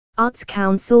Arts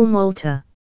Council Malta.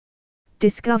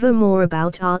 Discover more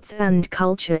about arts and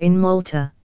culture in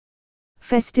Malta.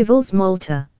 Festivals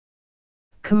Malta.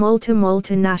 KORMALTA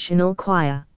Malta National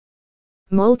Choir.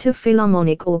 Malta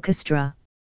Philharmonic Orchestra.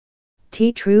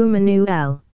 Teatru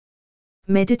Manoel.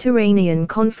 Mediterranean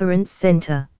Conference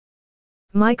Center.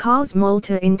 MICAS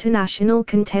Malta International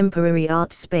Contemporary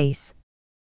Art Space.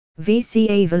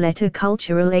 VCA Valletta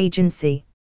Cultural Agency.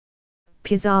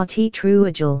 Piazza Teatru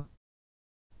Agile.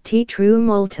 Teatru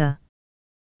Malta.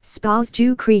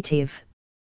 Spazju Creative.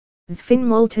 Zfin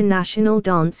Malta National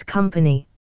Dance Company.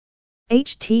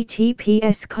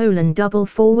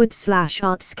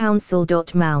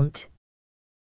 https://artscouncil.mount